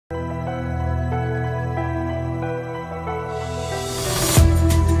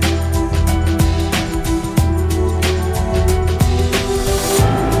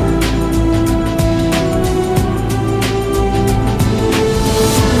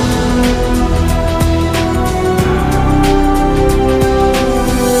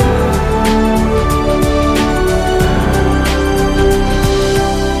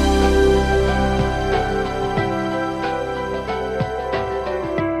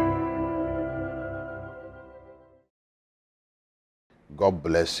God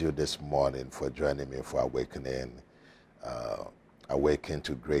bless you this morning for joining me for Awaken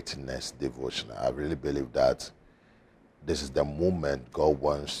to Greatness Devotional. I really believe that this is the moment God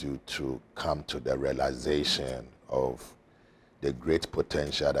wants you to come to the realization of the great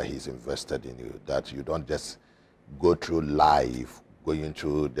potential that He's invested in you, that you don't just go through life going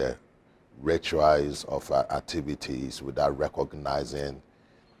through the rituals of activities without recognizing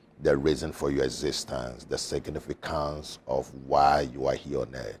the reason for your existence, the significance of why you are here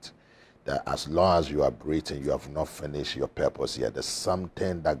on earth. That as long as you are breathing, you have not finished your purpose yet. There's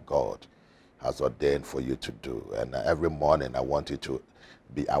something that God has ordained for you to do. And every morning I want you to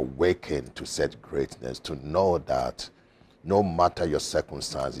be awakened to such greatness, to know that no matter your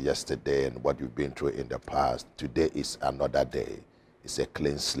circumstance yesterday and what you've been through in the past, today is another day. It's a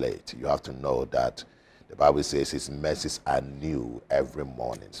clean slate. You have to know that the Bible says His mercies are new every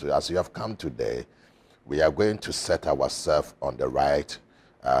morning. So as you have come today, we are going to set ourselves on the right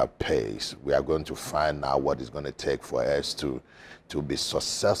pace. We are going to find out what it's going to take for us to be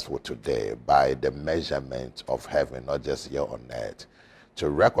successful today by the measurement of heaven, not just here on earth. To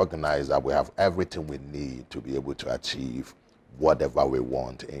recognize that we have everything we need to be able to achieve whatever we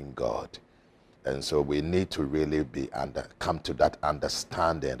want in God. And so we need to really come to that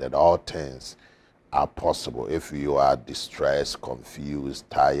understanding that all things are possible. If you are distressed, confused,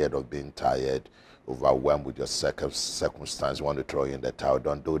 tired of being tired, overwhelmed with your circumstance, you want to throw in the towel,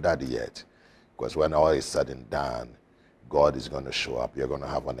 don't do that yet. Because when all is said and done, God is going to show up. You're going to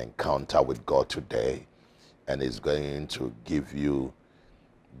have an encounter with God today, and He's going to give you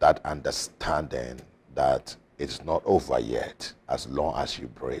that understanding that it's not over yet as long as you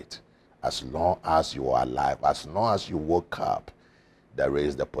breathe, as long as you are alive, as long as you woke up. There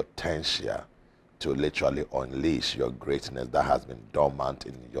is the potential to literally unleash your greatness that has been dormant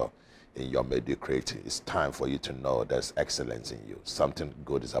in your mediocrity. It's time for you to know there's excellence in you. Something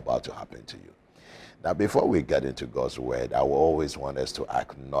good is about to happen to you. Now, before we get into God's word, I will always want us to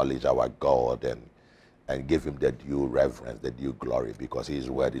acknowledge our God and give Him the due reverence, the due glory, because He is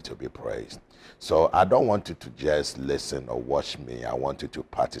worthy to be praised. So I don't want you to just listen or watch me. I want you to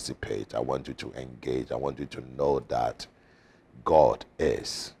participate. I want you to engage. I want you to know that God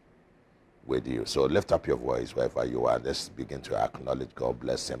is with you. So lift up your voice wherever you are. Let's begin to acknowledge God,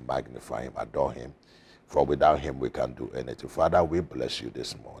 bless Him, magnify Him, adore Him. For without Him, we can't do anything. Father, we bless you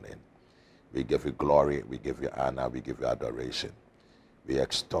this morning. We give you glory, we give you honor, we give you adoration. We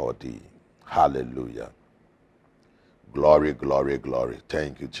extol thee. Hallelujah. Glory, glory, glory.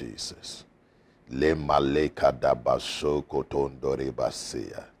 Thank you, Jesus. Le maleka da baso kotondore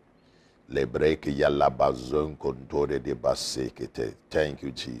basia. Le breki yalla bazon kontore de basekete. Thank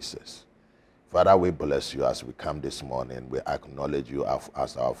you, Jesus. Father, we bless you as we come this morning. We acknowledge you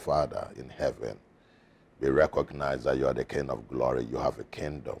as our Father in heaven. We recognize that you are the King of glory. You have a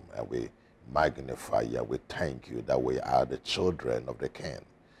kingdom, and we magnify you. We thank you that we are the children of the King.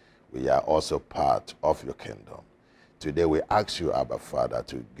 We are also part of your kingdom. Today we ask you, Abba Father,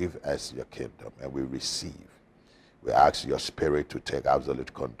 to give us your kingdom, and we receive. We ask your Spirit to take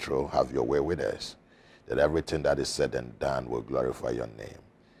absolute control, have your way with us, that everything that is said and done will glorify your name.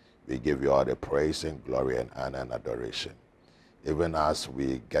 We give you all the praise and glory and honor and adoration. Even as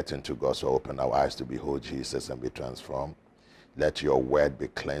we get into God, so open our eyes to behold Jesus and be transformed. Let your word be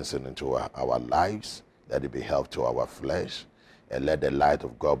cleansing into our lives. Let it be help to our flesh. And let the light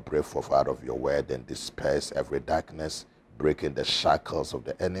of God break forth out of your word and disperse every darkness, breaking the shackles of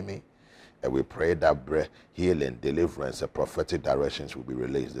the enemy. And we pray that healing, deliverance, and prophetic directions will be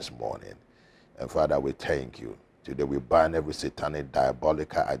released this morning. And Father, we thank you. Today we bind every satanic,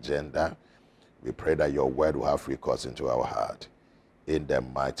 diabolical agenda. We pray that your word will have free course into our heart. In the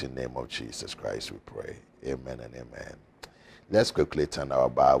mighty name of Jesus Christ we pray. Amen and amen. Let's quickly turn our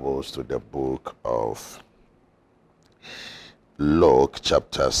Bibles to the book of Luke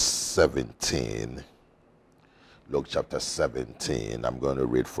chapter 17. Luke chapter 17. I'm going to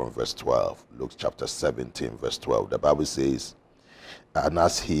read from verse 12. Luke chapter 17, verse 12. The Bible says, "And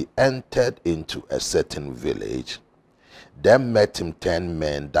as he entered into a certain village, there met him 10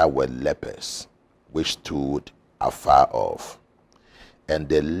 men that were lepers, which stood afar off. And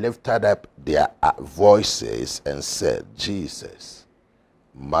they lifted up their voices and said, Jesus,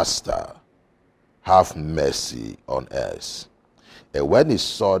 Master, have mercy on us. And when he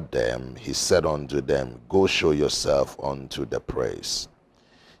saw them, he said unto them, Go show yourself unto the priest.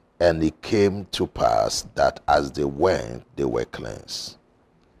 And it came to pass that as they went, they were cleansed."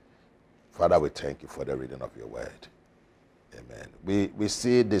 Father, we thank you for the reading of your word. Amen. We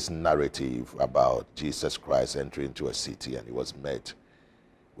see this narrative about Jesus Christ entering into a city, and he was met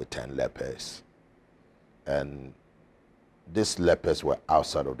with 10 lepers. And these lepers were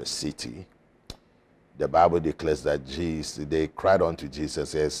outside of the city. The Bible declares that they cried unto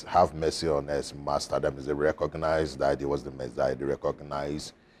Jesus, says, have mercy on us, Master. That means they recognized that he was the Messiah. They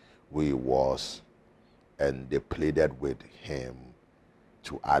recognized who he was, and they pleaded with him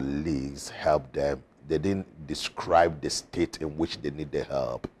to at least help them. They didn't describe the state in which they needed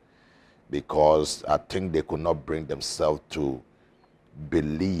help, because I think they could not bring themselves to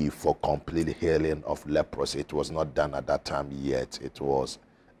believe for complete healing of leprosy. It was not done at that time yet. It was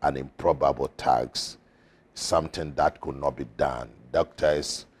an improbable task, something that could not be done.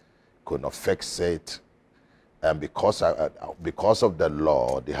 Doctors could not fix it, and because of the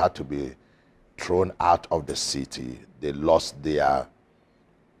law, they had to be thrown out of the city. They lost their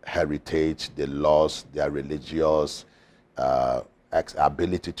heritage, they lost their religious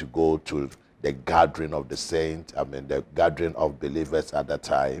ability to go to the gathering of the saints, the gathering of believers at that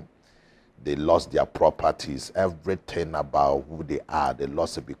time. They lost their properties, everything about who they are. They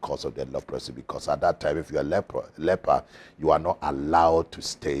lost it because of their leprosy. Because at that time, if you're a leper, you are not allowed to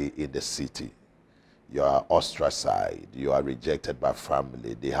stay in the city. You are ostracized. You are rejected by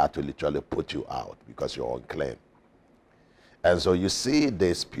family. They had to literally put you out because you're unclean. And so you see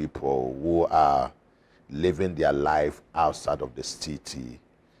these people who are living their life outside of the city,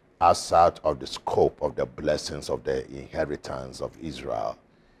 outside of the scope of the blessings of the inheritance of Israel.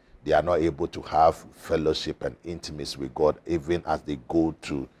 They are not able to have fellowship and intimacy with God even as they go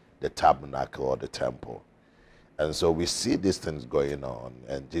to the tabernacle or the temple. And so we see these things going on,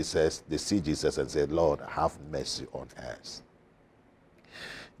 and they see Jesus and say, Lord, have mercy on us.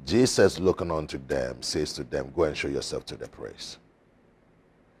 Jesus, looking unto them, says to them, go and show yourself to the priest.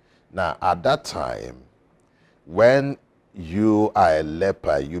 Now, at that time, when you are a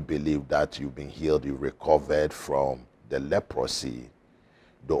leper, you believe that you've been healed, you recovered from the leprosy.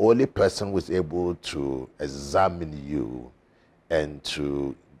 The only person who is able to examine you and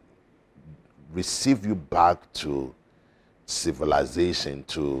to receive you back to civilization,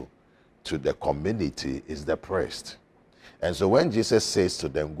 to the community, is the priest. And so when Jesus says to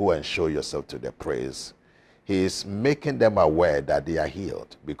them, go and show yourself to the priest, he is making them aware that they are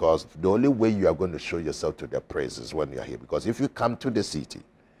healed. Because the only way you are going to show yourself to the priest is when you are healed. Because if you come to the city,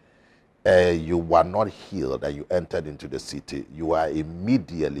 you were not healed and you entered into the city, you are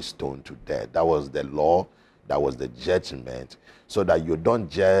immediately stoned to death. That was the law, that was the judgment, so that you don't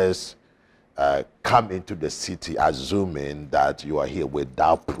just come into the city assuming that you are healed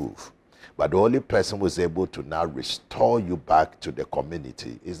without proof. But the only person who is able to now restore you back to the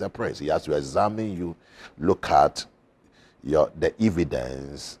community is the priest. He has to examine you, look at the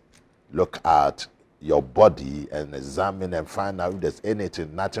evidence, look at your body and examine and find out if there's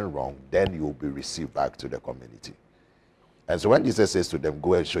nothing wrong, then you will be received back to the community. And so when Jesus says to them,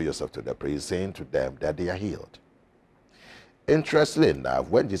 go and show yourself to the priest, he's saying to them that they are healed. Interestingly enough,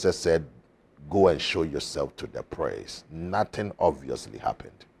 when Jesus said, go and show yourself to the priest, nothing obviously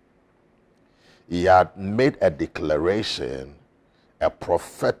happened. He had made a declaration, a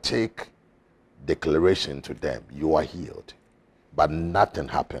prophetic declaration to them, you are healed. But nothing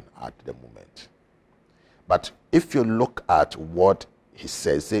happened at the moment. But if you look at what he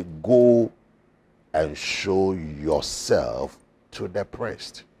says, say, go and show yourself to the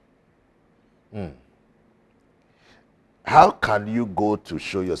priest. How can you go to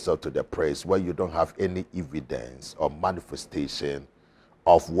show yourself to the priest where you don't have any evidence or manifestation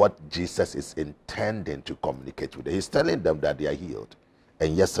of what Jesus is intending to communicate with them? He's telling them that they are healed,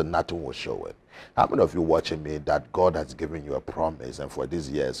 and yes, nothing was showing. How many of you watching me that God has given you a promise, and for these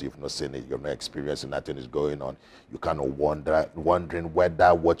years you've not seen it, you've not experienced it, nothing is going on? You kind of wondering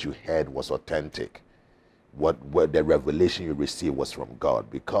whether what you heard was authentic, what the revelation you received was from God,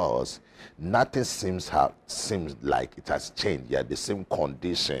 because nothing seems like it has changed yet. The same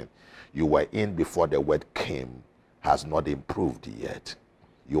condition you were in before the word came has not improved yet.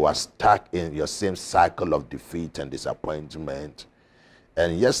 You are stuck in your same cycle of defeat and disappointment,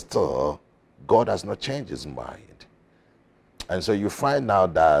 and yet still God has not changed his mind. And so you find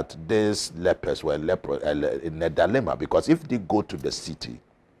out that these lepers were in a dilemma, because if they go to the city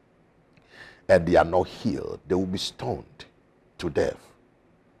and they are not healed, they will be stoned to death.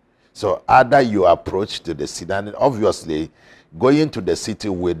 So either you approach to the city, and obviously going to the city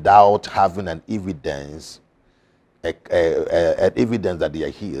without having an evidence, an evidence that they are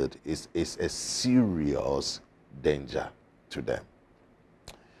healed, is a serious danger to them.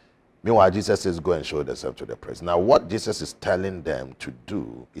 Meanwhile, Jesus says, go and show yourself to the priest. Now, what Jesus is telling them to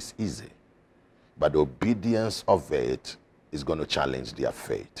do is easy, but the obedience of it is going to challenge their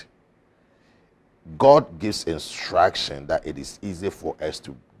faith. God gives instruction that it is easy for us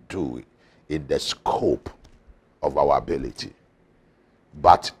to do in the scope of our ability.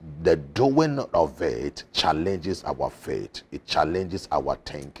 But the doing of it challenges our faith. It challenges our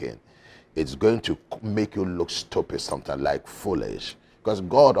thinking. It's going to make you look stupid, something like foolish. Because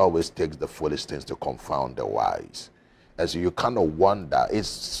God always takes the foolish things to confound the wise. And so you kind of wonder, it's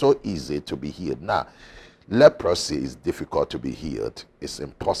so easy to be healed. Now, leprosy is difficult to be healed. It's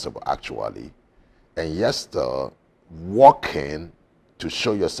impossible, actually. And yes, walking to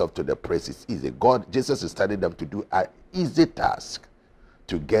show yourself to the priest is easy. Jesus is telling them to do an easy task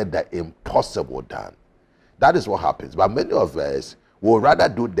to get the impossible done. That is what happens. But many of us will rather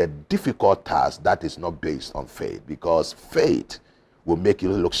do the difficult task that is not based on faith, because faith will make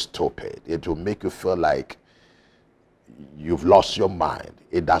you look stupid. It will make you feel like you've lost your mind.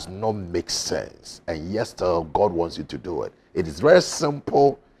 It does not make sense. And yes, God wants you to do it. It is very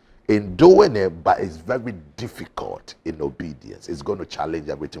simple in doing it, but it's very difficult in obedience. It's going to challenge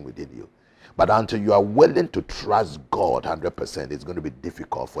everything within you. But until you are willing to trust God 100%, it's going to be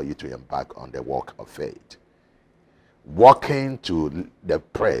difficult for you to embark on the walk of faith. Walking to the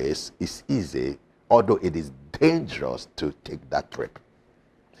praise is easy, although it is dangerous to take that trip.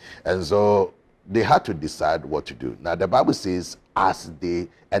 And so they had to decide what to do. Now the Bible says, and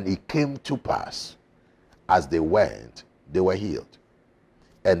it came to pass, as they went, they were healed.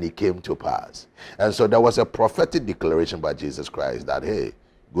 And it came to pass. And so there was a prophetic declaration by Jesus Christ that, hey,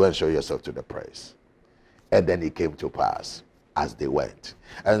 go and show yourself to the priest. And then it came to pass as they went.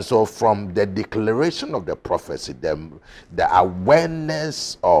 And so from the declaration of the prophecy, the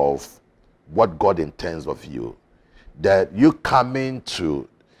awareness of what God intends of you, that you coming to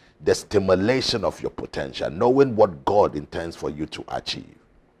the stimulation of your potential, knowing what God intends for you to achieve.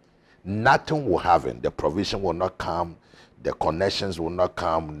 Nothing will happen. The provision will not come. The connections will not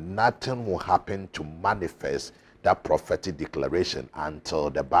come. Nothing will happen to manifest that prophetic declaration until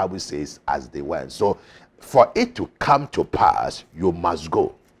the Bible says as they went. So for it to come to pass, you must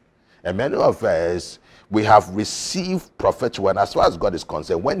go. And many of us, we have received prophetic word. As far as God is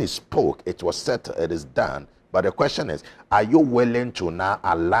concerned, when he spoke, it was settled, it is done. But the question is, are you willing to now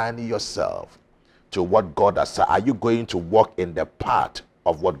align yourself to what God has said? Are you going to walk in the path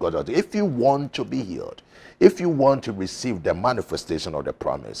of what God has said? If you want to be healed, if you want to receive the manifestation of the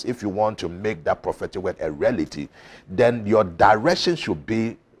promise, if you want to make that prophetic word a reality, then your direction should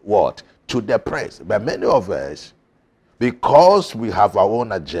be what? To the praise. But many of us, because we have our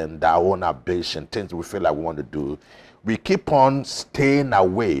own agenda, our own ambition, things we feel like we want to do, we keep on staying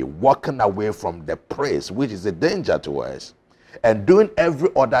away, walking away from the praise, which is a danger to us, and doing every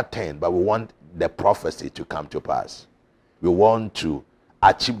other thing, but we want the prophecy to come to pass. We want to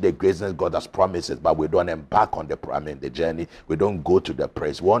achieve the greatness God has promised, but we don't embark on the journey. We don't go to the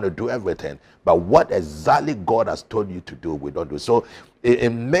praise. We want to do everything, but what exactly God has told you to do, we don't do. So it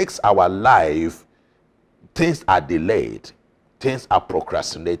makes our life, things are delayed, things are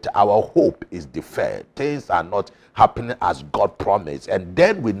procrastinated, our hope is deferred, things are not happening as God promised, and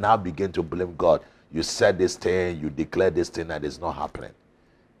then we now begin to blame God. You said this thing, you declared this thing, and it's not happening.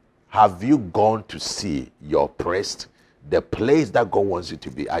 Have you gone to see your priest? The place that God wants you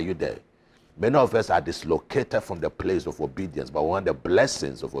to be, are you there? Many of us are dislocated from the place of obedience, but we want the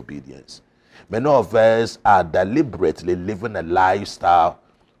blessings of obedience. Many of us are deliberately living a lifestyle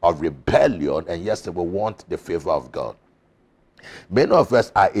of rebellion, and yes, we want the favor of God. Many of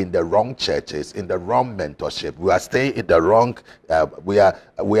us are in the wrong churches, in the wrong mentorship. We are staying in the wrong, we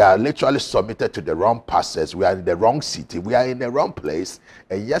are literally submitted to the wrong pastors. We are in the wrong city. We are in the wrong place.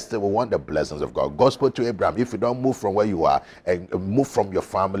 And yes, we want the blessings of God. God spoke to Abraham, if you don't move from where you are and move from your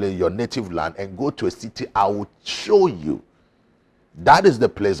family, your native land, and go to a city, I will show you. That is the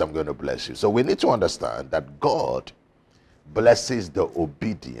place I'm going to bless you. So we need to understand that God blesses the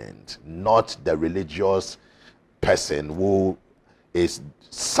obedient, not the religious person who is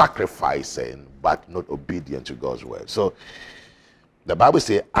sacrificing but not obedient to God's word. So the Bible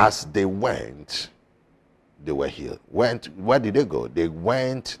says, as they went, they were healed. Where did they go? They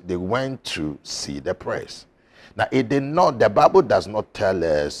went to see the priest. Now it did not, the Bible does not tell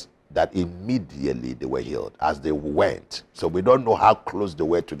us that immediately they were healed as they went. So we don't know how close they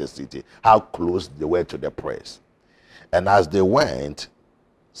were to the city, how close they were to the priest. And as they went,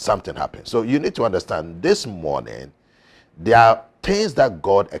 something happened. So you need to understand, this morning, there are things that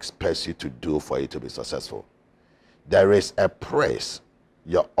God expects you to do for you to be successful. There is a praise,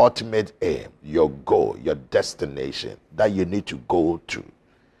 your ultimate aim, your goal, your destination that you need to go to.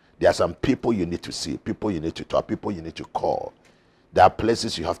 There are some people you need to see, people you need to talk, people you need to call. There are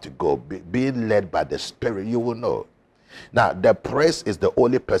places you have to go. Being led by the Spirit, you will know. Now, the priest is the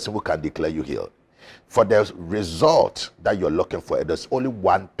only person who can declare you healed. For the result that you're looking for, there's only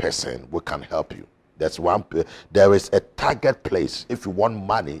one person who can help you. There is a target place. If you want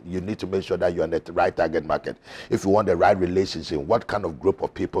money, you need to make sure that you're in the right target market. If you want the right relationship, what kind of group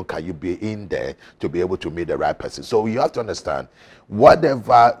of people can you be in there to be able to meet the right person? So you have to understand,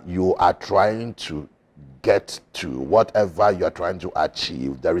 whatever you are trying to get to, whatever you're trying to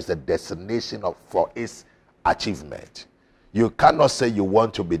achieve, there is a destination for its achievement. You cannot say you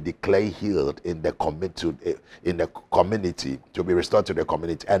want to be declared healed in the community, to be restored to the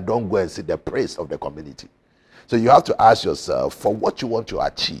community, and don't go and see the praise of the community. So you have to ask yourself, for what you want to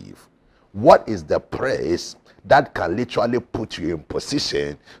achieve, what is the praise that can literally put you in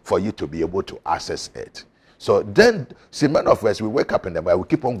position for you to be able to access it? So then, see, many of us, we wake up in the morning, we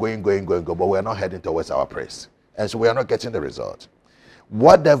keep on going, but we're not heading towards our praise. And so we are not getting the result.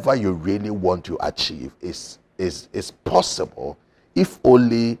 Whatever you really want to achieve is possible if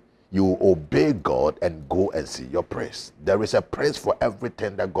only you obey God and go and see your praise. There is a praise for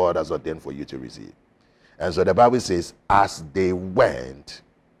everything that God has ordained for you to receive. And so the Bible says, as they went,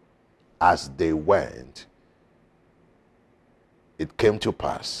 it came to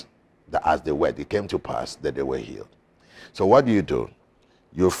pass that as they went, it came to pass that they were healed. So what do?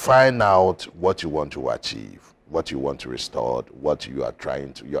 You find out what you want to achieve, what you want to restore, what you are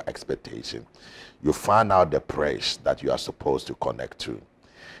trying to, your expectation. You find out the praise that you are supposed to connect to.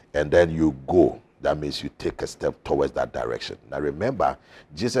 And then you go. That means you take a step towards that direction. Now remember,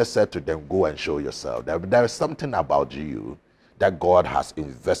 Jesus said to them, go and show yourself. There is something about you that God has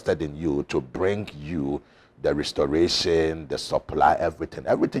invested in you to bring you the restoration, the supply, everything.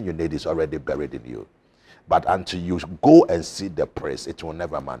 Everything you need is already buried in you. But until you go and see the praise, it will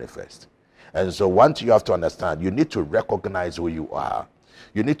never manifest. And so once you have to understand, you need to recognize who you are.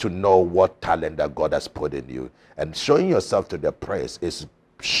 You need to know what talent that God has put in you. And showing yourself to the praise is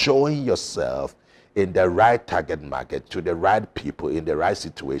showing yourself in the right target market, to the right people, in the right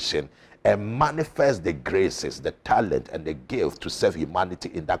situation, and manifest the graces, the talent, and the gift to serve humanity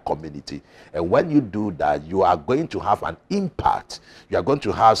in that community. And when you do that, you are going to have an impact. You are going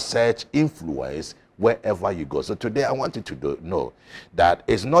to have such influence wherever you go. So today I want you to know that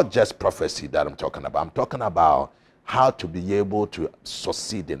it's not just prophecy that I'm talking about. I'm talking about how to be able to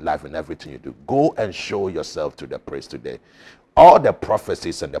succeed in life in everything you do. Go and show yourself to the praise today. All the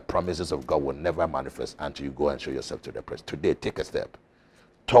prophecies and the promises of God will never manifest until you go and show yourself to the praise. Today, take a step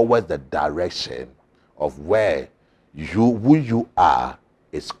towards the direction of where who you are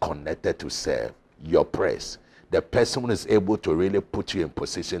is connected to serve your praise. The person is able to really put you in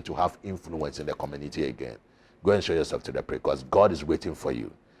position to have influence in the community again. Go and show yourself to the praise, because God is waiting for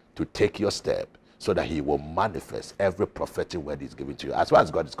you to take your step so that he will manifest every prophetic word he's given to you. As far as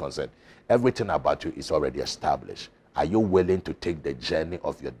God is concerned, everything about you is already established. Are you willing to take the journey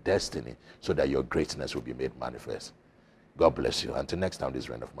of your destiny so that your greatness will be made manifest? God bless you. Until next time, this is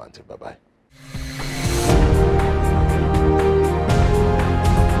Reign of Mountain. Bye-bye.